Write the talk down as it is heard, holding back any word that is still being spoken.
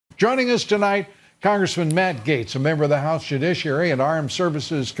Joining us tonight, Congressman Matt Gaetz, a member of the House Judiciary and Armed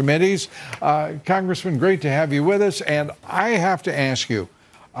Services Committees. Congressman, great to have you with us. And I have to ask you,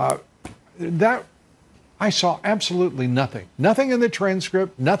 that I saw absolutely nothing in the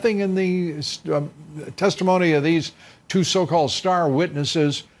transcript, nothing in the testimony of these two so-called star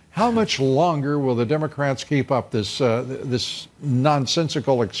witnesses. How much longer will the Democrats keep up this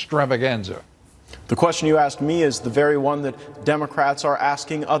nonsensical extravaganza? The question you asked me is the very one that Democrats are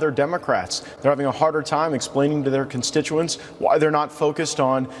asking other Democrats. They're having a harder time explaining to their constituents why they're not focused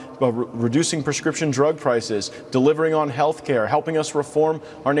on reducing prescription drug prices, delivering on health care, helping us reform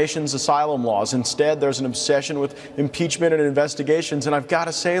our nation's asylum laws. Instead, there's an obsession with impeachment and investigations. And I've got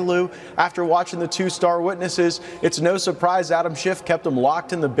to say, Lou, after watching the two star witnesses, it's no surprise Adam Schiff kept them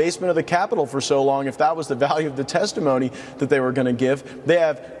locked in the basement of the Capitol for so long if that was the value of the testimony that they were going to give. They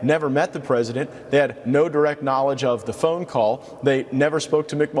have never met the president. They had no direct knowledge of the phone call. They never spoke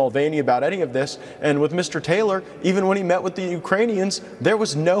to Mick Mulvaney about any of this. And with Mr. Taylor, even when he met with the Ukrainians, there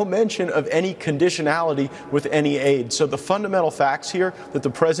was no mention of any conditionality with any aid. So the fundamental facts here that the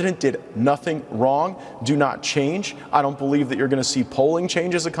president did nothing wrong do not change. I don't believe that you're going to see polling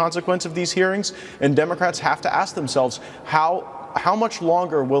change as a consequence of these hearings. And Democrats have to ask themselves, how much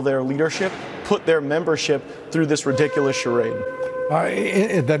longer will their leadership put their membership through this ridiculous charade?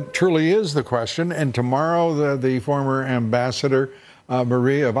 That truly is the question. And tomorrow, the former ambassador,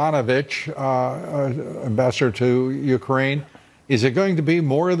 Marie Ivanovich, ambassador to Ukraine, is it going to be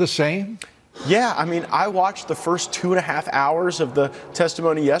more of the same? Yeah, I mean, I watched the first 2.5 hours of the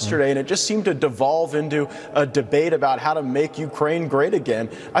testimony yesterday, and it just seemed to devolve into a debate about how to make Ukraine great again.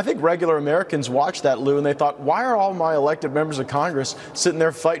 I think regular Americans watched that, Lou, and they thought, why are all my elected members of Congress sitting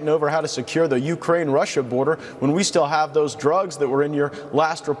there fighting over how to secure the Ukraine-Russia border when we still have those drugs that were in your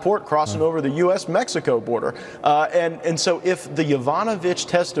last report crossing over the U.S.-Mexico border? And so if the Yovanovitch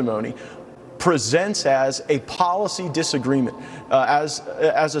testimony presents as a policy disagreement, as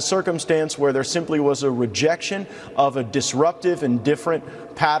a circumstance where there simply was a rejection of a disruptive and different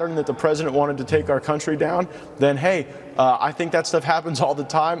pattern that the president wanted to take our country down, then, hey, I think that stuff happens all the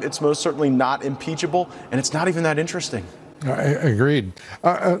time. It's most certainly not impeachable, and it's not even that interesting. Agreed.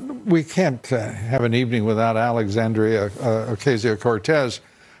 We can't have an evening without Alexandria Ocasio-Cortez,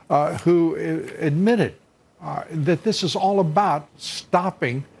 who admitted that this is all about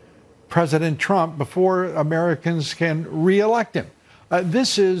stopping President Trump before Americans can reelect him.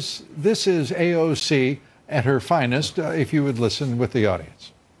 This is AOC at her finest, if you would listen with the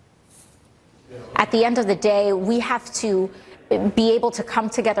audience. At the end of the day, we have to be able to come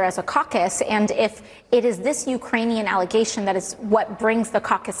together as a caucus, and if it is this Ukrainian allegation that is what brings the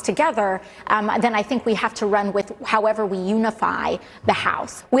caucus together, then I think we have to run with however we unify the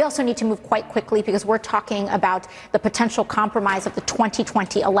House. We also need to move quite quickly because we're talking about the potential compromise of the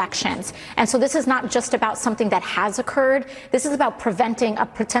 2020 elections. And so this is not just about something that has occurred. This is about preventing a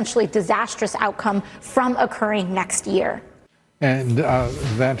potentially disastrous outcome from occurring next year. And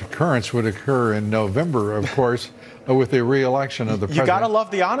that occurrence would occur in November, of course, with the re-election of the president. You got to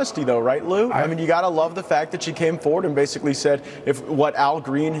love the honesty, though, right, Lou? I mean, you got to love the fact that she came forward and basically said what Al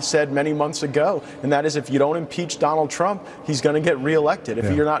Green said many months ago, and that is if you don't impeach Donald Trump, he's going to get reelected.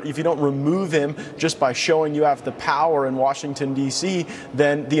 If you don't remove him just by showing you have the power in Washington, D.C.,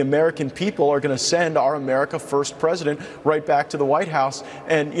 then the American people are going to send our America First president right back to the White House.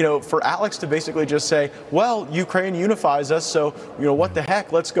 And, you know, for Alex to basically just say, well, Ukraine unifies us, so, you know, what the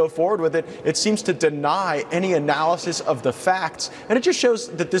heck, let's go forward with it, it seems to deny any analysis of the facts, and it just shows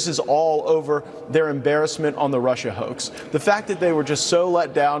that this is all over their embarrassment on the Russia hoax. The fact that they were just so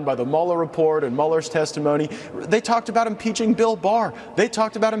let down by the Mueller report and Mueller's testimony. They talked about impeaching Bill Barr. They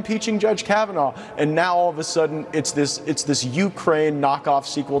talked about impeaching Judge Kavanaugh, and now all of a sudden it's this Ukraine knockoff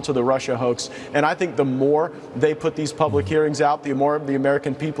sequel to the Russia hoax. And I think the more they put these public hearings out, the more the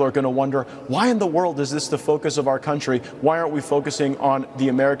American people are going to wonder, why in the world is this the focus of our country? Why aren't we focusing on the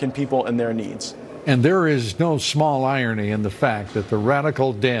American people and their needs? And there is no small irony in the fact that the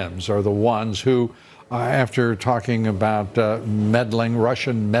radical Dems are the ones who, after talking about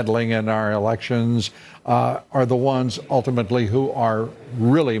Russian meddling in our elections, are the ones ultimately who are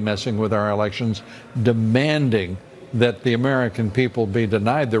really messing with our elections, demanding that the American people be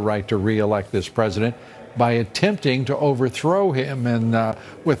denied the right to re-elect this president by attempting to overthrow him, and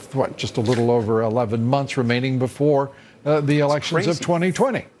with just a little over 11 months remaining before the elections of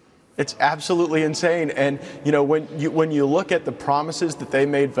 2020. It's absolutely insane. And, you know, when you look at the promises that they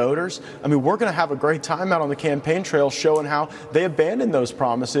made voters, I mean, we're going to have a great time out on the campaign trail showing how they abandoned those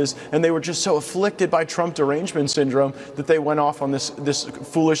promises, and they were just so afflicted by Trump derangement syndrome that they went off on this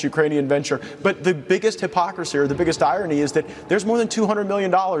foolish Ukrainian venture. But the biggest hypocrisy, or the biggest irony, is that there's more than $200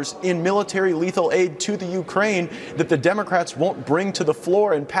 million in military lethal aid to the Ukraine that the Democrats won't bring to the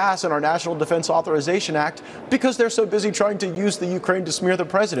floor and pass in our National Defense Authorization Act because they're so busy trying to use the Ukraine to smear the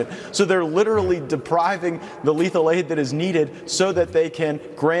president. So they're literally depriving the lethal aid that is needed so that they can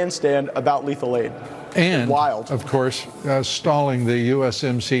grandstand about lethal aid. And, wild. Of course, stalling the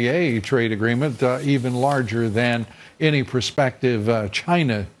USMCA trade agreement, even larger than any prospective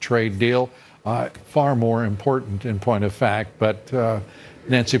China trade deal, far more important in point of fact. But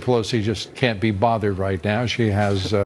Nancy Pelosi just can't be bothered right now. She has